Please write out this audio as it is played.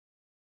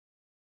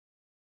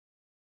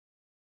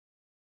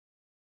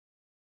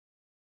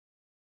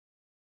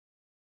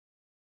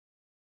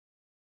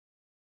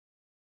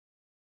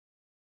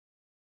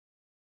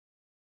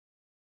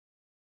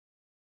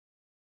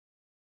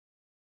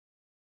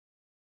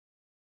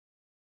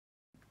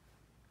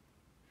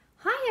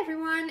Hi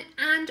everyone,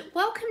 and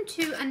welcome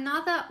to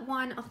another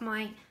one of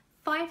my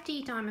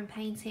 5D diamond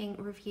painting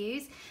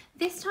reviews.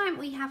 This time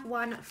we have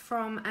one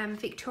from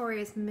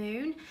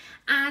VictoriasMoon,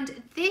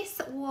 and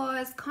this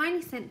was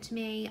kindly sent to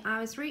me. I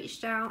was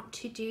reached out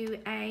to do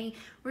a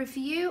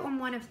review on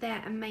one of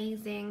their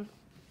amazing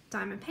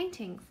diamond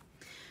paintings.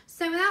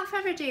 So without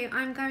further ado,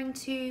 I'm going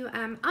to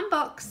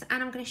unbox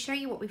and I'm going to show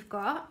you what we've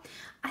got.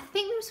 I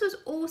think this was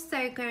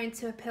also going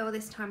to appeal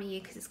this time of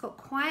year because it's got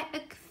quite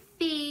a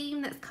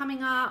theme that's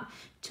coming up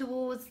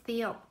towards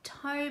the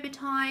October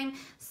time.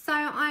 So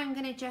I'm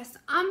going to just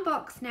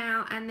unbox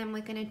now and then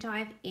we're going to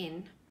dive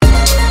in.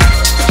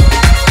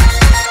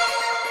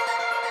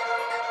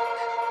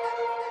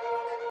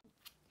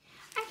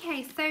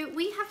 Okay, so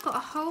we have got a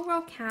whole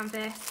roll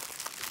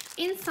canvas.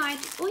 Inside,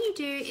 all you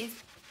do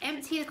is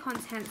empty the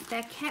contents.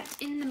 They're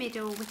kept in the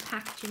middle with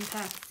packaging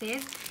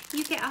purposes.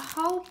 You get a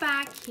whole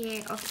bag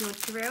here of your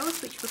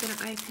drills, which we're going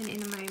to open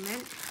in a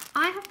moment.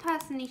 I have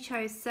personally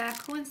chose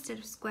circle instead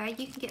of square.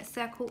 You can get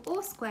circle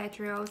or square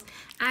drills,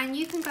 and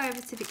you can go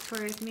over to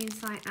VictoriasMoon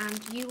site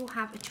and you will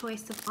have a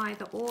choice of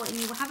either or, and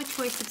you will have a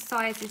choice of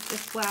sizes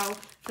as well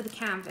for the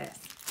canvas.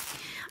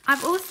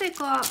 I've also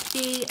got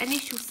the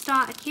initial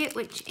starter kit,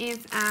 which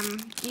is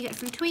you get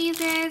some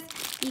tweezers,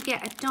 you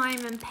get a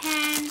diamond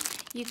pen,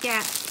 you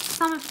get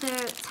some of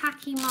the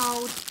tacky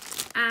mould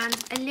and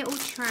a little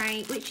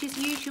tray, which is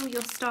usually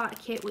your starter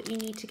kit, what you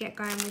need to get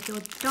going with your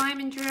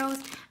diamond drills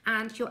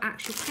and your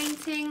actual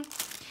painting.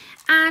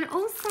 And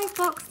also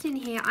boxed in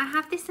here, I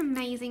have this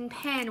amazing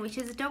pen, which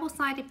is a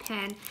double-sided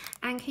pen,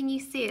 and can you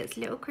see it's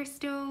little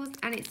crystals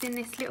and it's in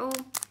this little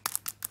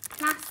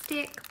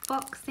plastic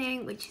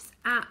boxing, which is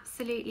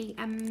absolutely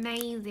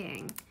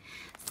amazing.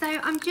 So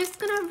I'm just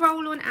going to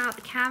roll on out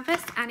the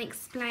canvas and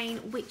explain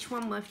which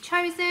one we've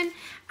chosen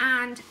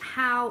and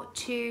how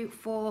to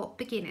for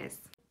beginners.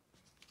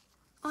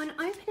 On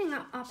opening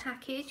up our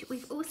package,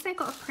 we've also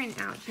got a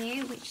printout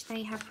here which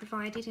they have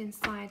provided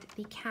inside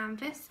the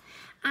canvas,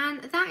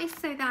 and that is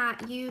so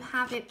that you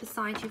have it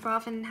beside you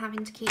rather than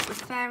having to keep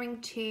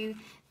referring to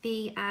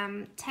the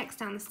text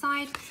down the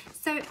side.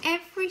 So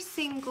every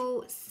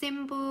single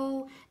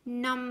symbol,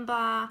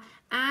 number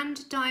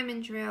and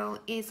diamond drill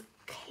is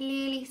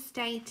clearly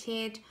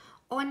stated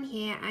on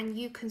here, and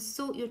you can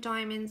sort your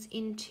diamonds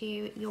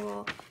into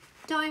your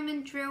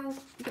diamond drill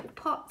little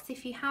pots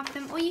if you have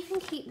them, or you can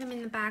keep them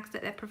in the bags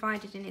that they're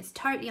provided in. It's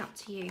totally up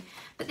to you,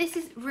 but this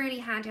is really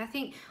handy. I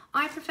think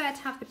I prefer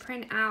to have the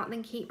print out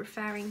than keep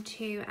referring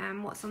to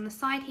what's on the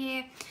side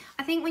here.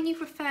 I think when you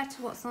refer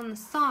to what's on the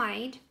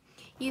side,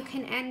 you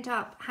can end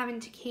up having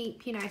to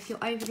keep, you know, if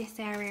you're over this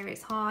area,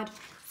 it's hard.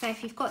 So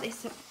if you've got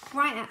this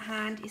right at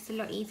hand, it's a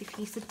lot easier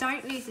for you. So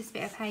don't lose this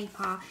bit of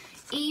paper,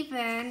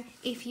 even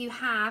if you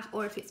have,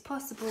 or if it's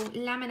possible,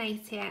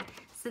 laminate it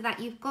so that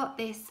you've got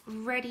this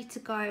ready to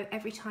go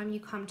every time you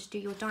come to do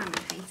your diamond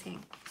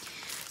painting.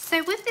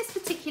 So with this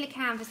particular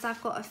canvas,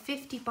 I've got a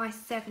 50 by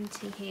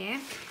 70 here,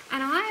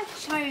 and I have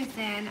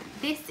chosen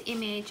this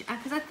image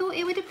because I thought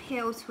it would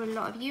appeal to a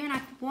lot of you, and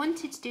I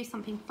wanted to do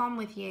something fun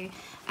with you.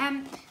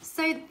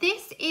 So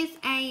this is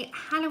a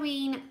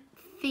Halloween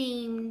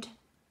themed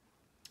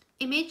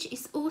image.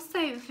 It's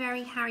also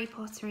very Harry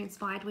Potter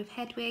inspired with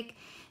Hedwig,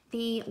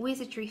 the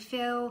wizardry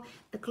feel,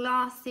 the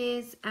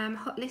glasses,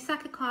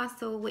 Lisaka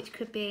Castle, which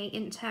could be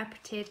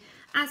interpreted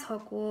as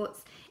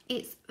Hogwarts.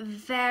 It's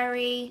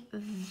very,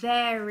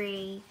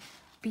 very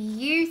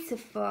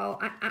beautiful.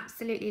 I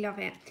absolutely love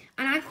it.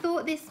 And I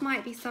thought this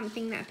might be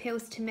something that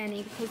appeals to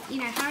many because,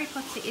 you know, Harry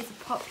Potter is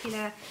a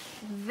popular,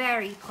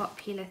 very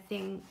popular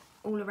thing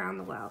all around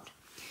the world.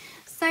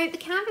 So the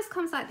canvas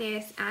comes like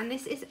this, and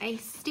this is a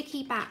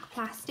sticky back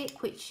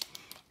plastic which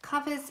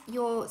covers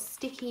your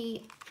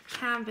sticky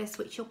canvas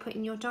which you're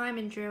putting your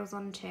diamond drills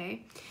onto.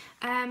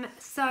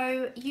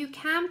 So you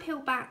can peel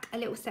back a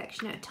little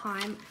section at a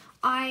time.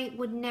 I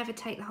would never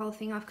take the whole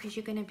thing off because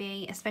you're going to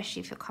be,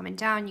 especially if you're coming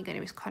down, you're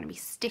going to kind of be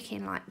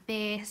sticking like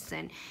this,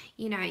 and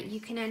you know, you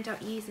can end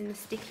up using the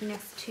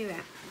stickiness to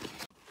it.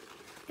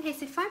 Okay,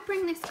 so if I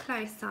bring this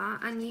closer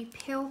and you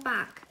peel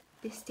back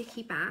this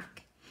sticky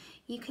back,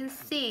 you can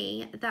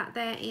see that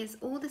there is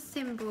all the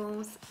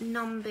symbols,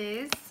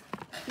 numbers.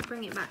 If you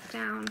bring it back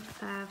down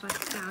further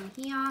down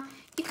here,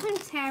 you can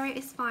tear it,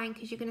 it's fine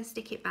because you're going to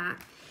stick it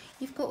back.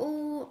 You've got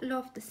all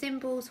of the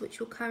symbols which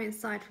will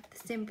coincide with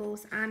the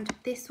symbols, and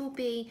this will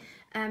be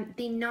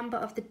the number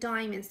of the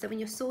diamonds. So when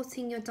you're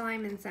sorting your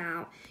diamonds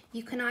out,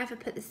 you can either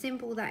put the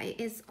symbol that it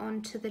is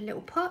onto the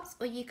little pots,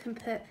 or you can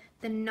put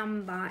the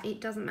number.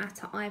 It doesn't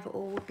matter, either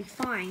or would be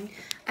fine.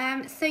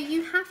 So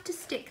you have to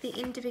stick the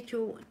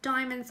individual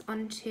diamonds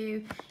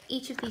onto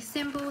each of these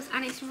symbols,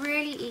 and it's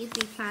really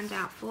easily planned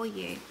out for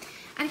you.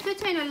 And if you're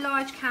doing a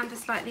large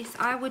canvas like this,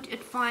 I would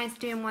advise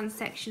doing one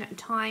section at a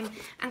time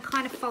and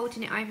kind of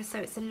folding it over so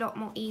it's a lot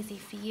more easy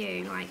for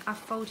you. Like I've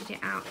folded it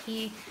out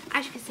here.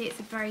 As you can see, it's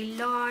a very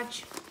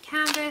large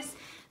canvas.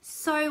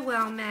 So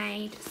well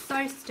made,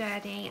 so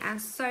sturdy,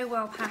 and so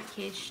well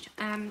packaged.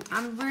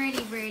 I'm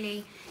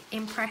really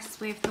impressed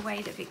with the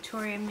way that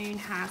VictoriaMoon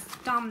has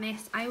done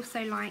this. I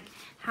also like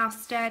how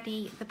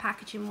sturdy the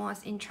packaging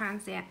was in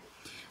transit.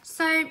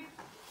 So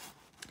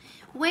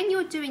when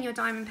you're doing your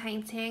diamond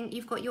painting,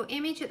 you've got your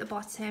image at the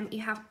bottom,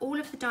 you have all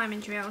of the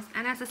diamond drills,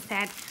 and as I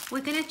said,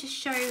 we're going to just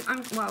show,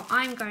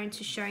 I'm going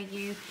to show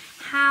you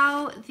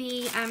how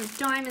the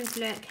diamonds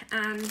look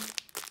and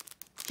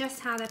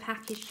just how they're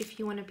packaged if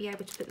you want to be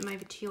able to put them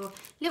over to your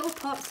little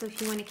pots or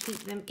if you want to keep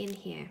them in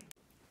here.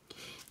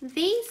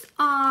 These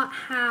are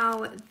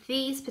how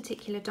these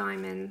particular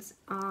diamonds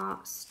are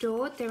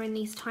stored. They're in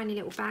these tiny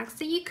little bags,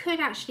 so you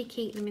could actually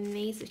keep them in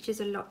these, which is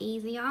a lot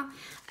easier.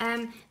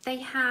 They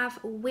have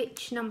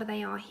which number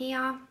they are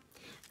here,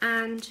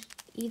 and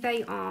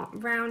they are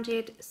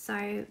rounded,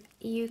 so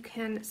you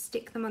can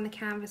stick them on the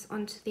canvas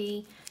onto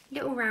the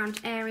little round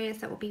areas.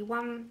 That will be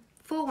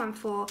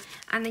 1414,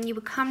 and then you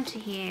would come to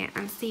here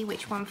and see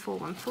which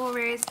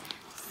 1414 is.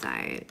 So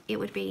it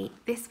would be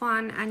this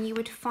one, and you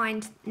would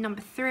find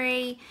number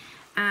 3,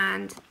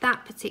 and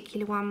that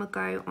particular one would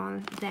go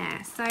on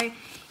there. So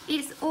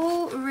it's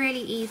all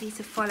really easy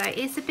to follow.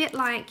 It's a bit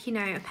like, you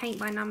know, a paint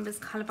by numbers,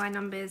 colour by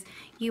numbers.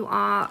 You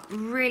are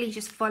really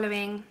just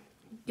following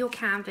your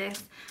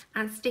canvas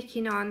and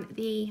sticking on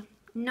the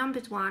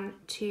numbered one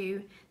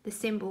to the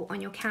symbol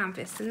on your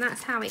canvas, and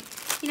that's how it,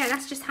 you know,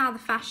 that's just how the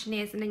fashion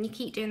is. And then you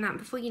keep doing that,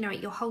 before you know it,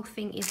 your whole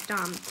thing is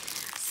done.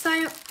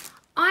 So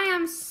I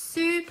am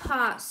super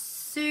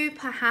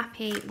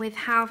happy with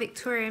how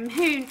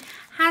VictoriaMoon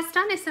has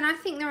done this, and I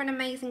think they're an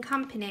amazing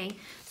company.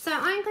 So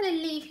I'm going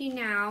to leave you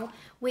now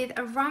with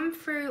a run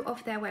through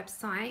of their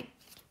website,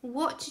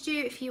 what to do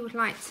if you would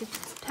like to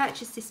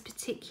purchase this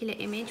particular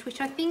image,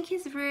 which I think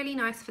is really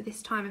nice for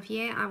this time of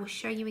year. I will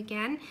show you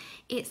again.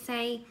 It's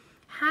a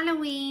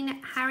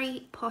Halloween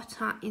Harry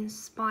Potter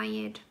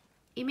inspired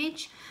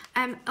image.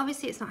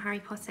 Obviously it's not Harry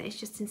Potter, it's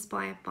just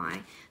inspired by,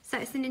 so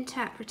it's an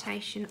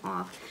interpretation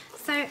of.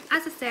 So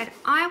as I said,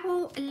 I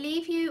will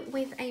leave you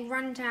with a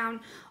rundown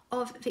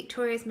of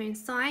VictoriaSmoon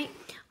site.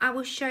 I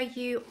will show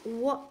you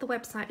what the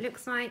website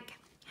looks like,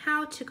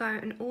 how to go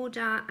and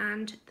order,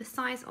 and the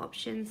size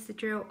options, the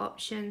drill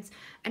options,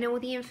 and all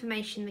the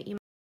information that you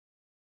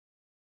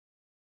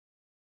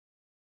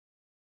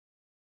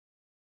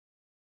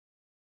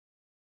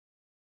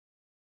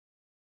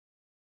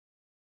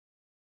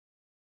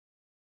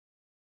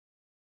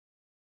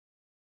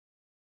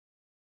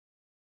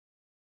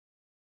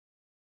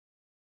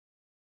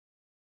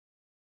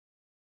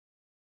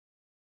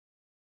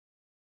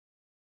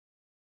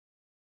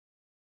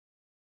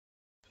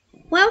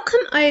Welcome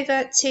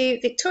over to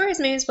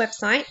VictoriaSmoon's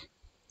website.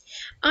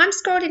 I'm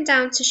scrolling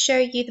down to show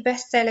you the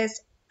best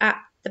sellers at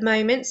the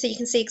moment, so you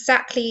can see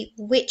exactly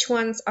which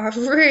ones are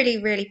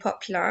really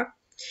popular.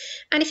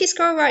 And if you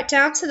scroll right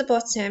down to the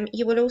bottom,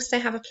 you will also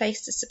have a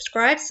place to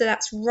subscribe, so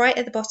that's right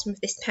at the bottom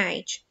of this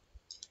page.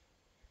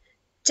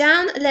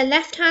 Down the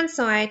left hand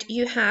side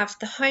you have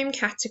the home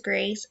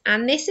categories,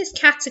 and this is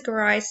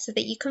categorized so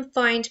that you can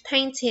find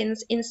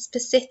paintings in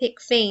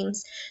specific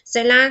themes,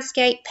 so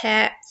landscape,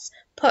 pets,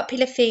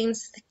 popular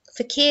themes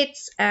for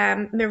kids,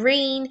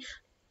 marine,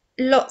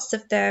 lots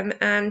of them,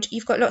 and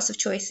you've got lots of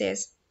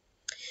choices.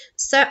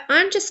 So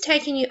I'm just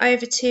taking you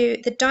over to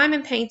the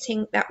diamond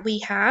painting that we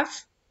have.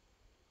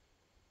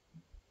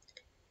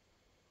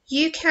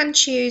 You can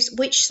choose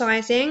which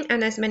sizing,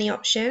 and there's many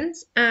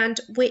options, and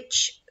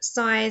which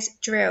size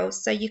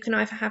drills. So you can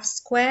either have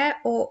square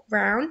or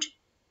round.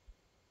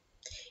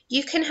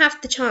 You can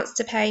have the chance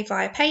to pay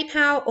via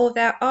PayPal, or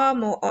there are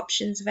more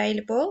options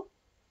available.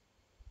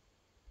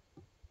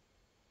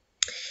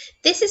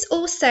 This is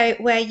also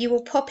where you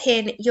will pop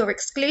in your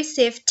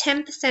exclusive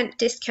 10%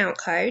 discount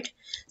code.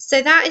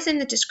 So that is in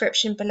the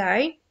description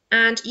below,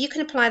 and you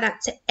can apply that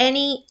to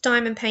any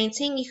diamond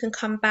painting. You can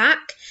come back.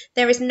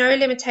 There is no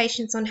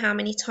limitations on how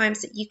many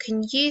times that you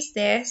can use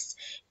this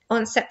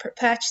on separate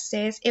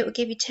purchases. It will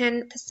give you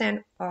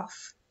 10%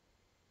 off.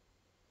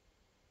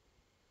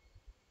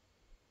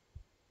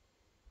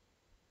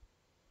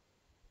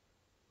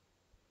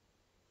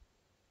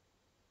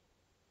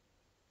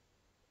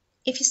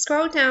 If you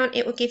scroll down,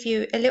 it will give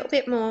you a little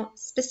bit more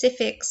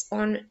specifics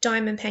on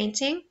diamond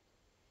painting.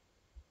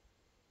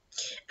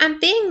 And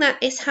being that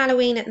it's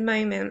Halloween at the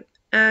moment,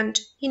 and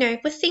you know,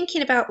 we're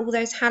thinking about all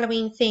those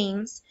Halloween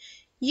themes,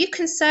 you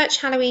can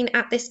search Halloween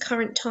at this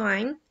current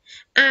time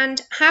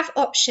and have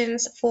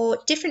options for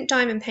different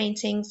diamond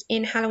paintings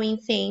in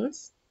Halloween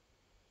themes.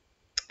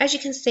 As you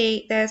can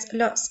see, there's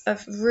lots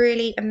of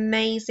really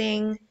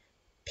amazing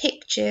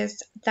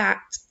pictures that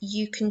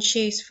you can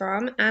choose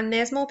from, and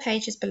there's more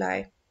pages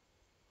below.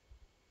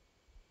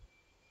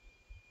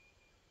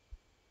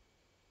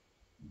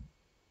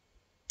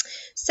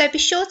 So be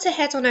sure to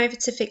head on over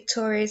to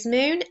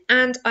VictoriaSmoon,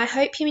 and I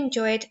hope you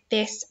enjoyed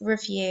this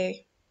review.